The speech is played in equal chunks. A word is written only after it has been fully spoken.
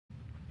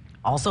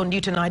Also new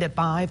tonight at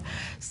 5,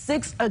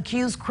 6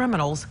 accused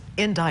criminals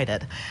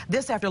indicted.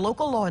 This after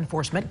local law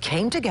enforcement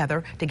came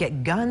together to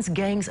get guns,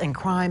 gangs, and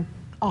crime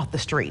off the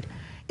street.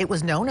 It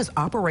was known as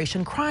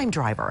Operation Crime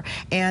Driver,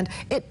 and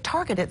it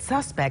targeted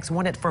suspects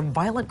wanted for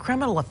violent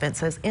criminal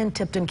offenses in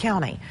Tipton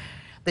County.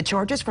 The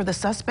charges for the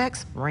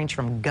suspects range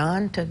from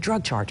gun to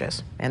drug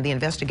charges, and the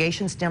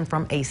investigation stemmed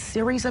from a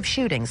series of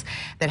shootings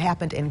that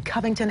happened in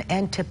Covington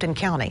and Tipton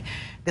County.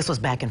 This was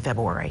back in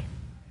February.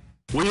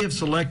 We have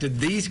selected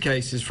these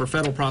cases for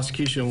federal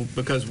prosecution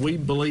because we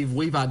believe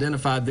we've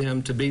identified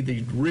them to be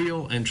the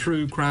real and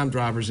true crime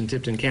drivers in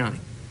Tipton County.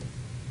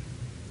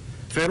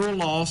 Federal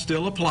law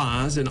still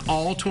applies in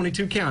all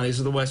 22 counties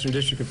of the Western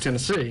District of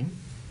Tennessee,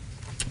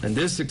 and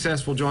this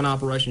successful joint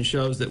operation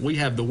shows that we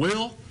have the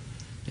will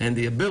and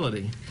the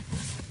ability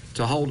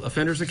to hold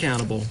offenders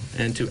accountable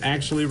and to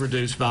actually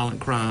reduce violent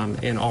crime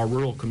in our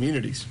rural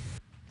communities.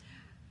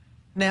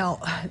 Now,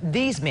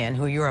 these men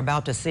who you're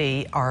about to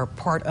see are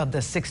part of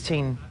the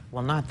 16,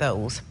 well, not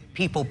those,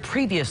 people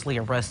previously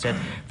arrested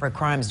for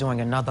crimes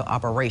during another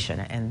operation,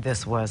 and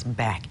this was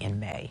back in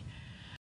May.